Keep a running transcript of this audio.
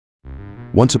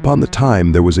Once upon a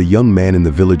time, there was a young man in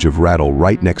the village of Rattle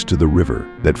right next to the river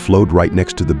that flowed right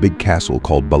next to the big castle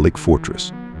called Balik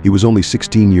Fortress. He was only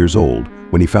 16 years old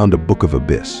when he found a book of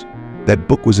abyss. That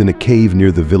book was in a cave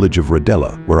near the village of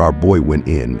Radella, where our boy went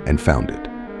in and found it.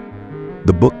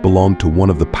 The book belonged to one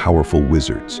of the powerful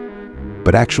wizards.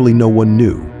 But actually no one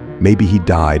knew. Maybe he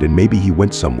died and maybe he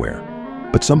went somewhere.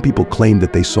 But some people claimed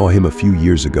that they saw him a few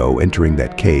years ago entering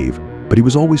that cave, but he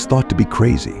was always thought to be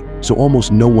crazy, so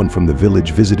almost no one from the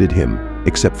village visited him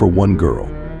except for one girl.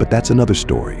 But that's another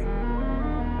story.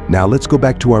 Now let's go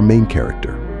back to our main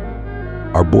character.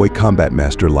 Our boy Combat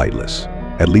Master Lightless,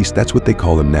 at least that's what they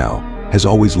call him now, has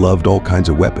always loved all kinds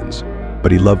of weapons,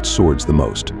 but he loved swords the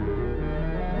most.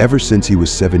 Ever since he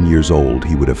was 7 years old,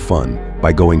 he would have fun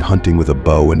by going hunting with a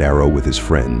bow and arrow with his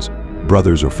friends,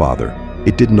 brothers or father.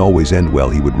 It didn't always end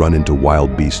well. He would run into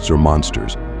wild beasts or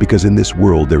monsters, because in this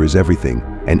world there is everything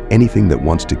and anything that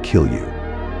wants to kill you.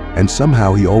 And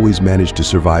somehow he always managed to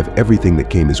survive everything that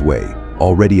came his way.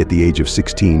 Already at the age of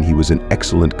 16, he was an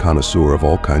excellent connoisseur of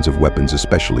all kinds of weapons,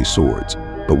 especially swords.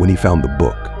 But when he found the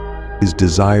book, his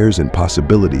desires and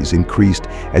possibilities increased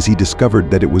as he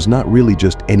discovered that it was not really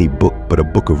just any book, but a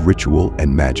book of ritual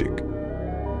and magic.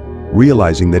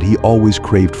 Realizing that he always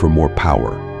craved for more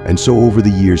power, and so over the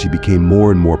years he became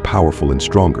more and more powerful and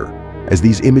stronger. As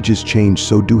these images change,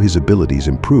 so do his abilities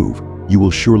improve. You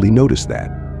will surely notice that.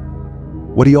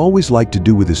 What he always liked to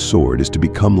do with his sword is to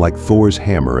become like Thor's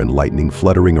hammer and lightning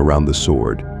fluttering around the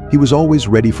sword. He was always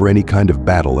ready for any kind of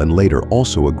battle and later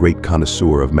also a great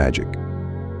connoisseur of magic.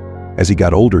 As he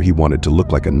got older, he wanted to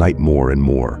look like a knight more and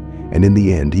more, and in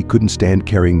the end, he couldn't stand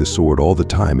carrying the sword all the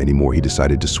time anymore. He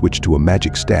decided to switch to a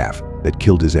magic staff that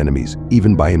killed his enemies,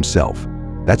 even by himself.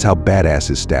 That's how badass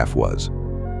his staff was.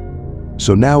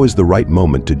 So now is the right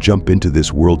moment to jump into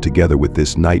this world together with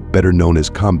this knight, better known as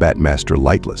Combat Master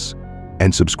Lightless,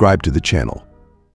 and subscribe to the channel.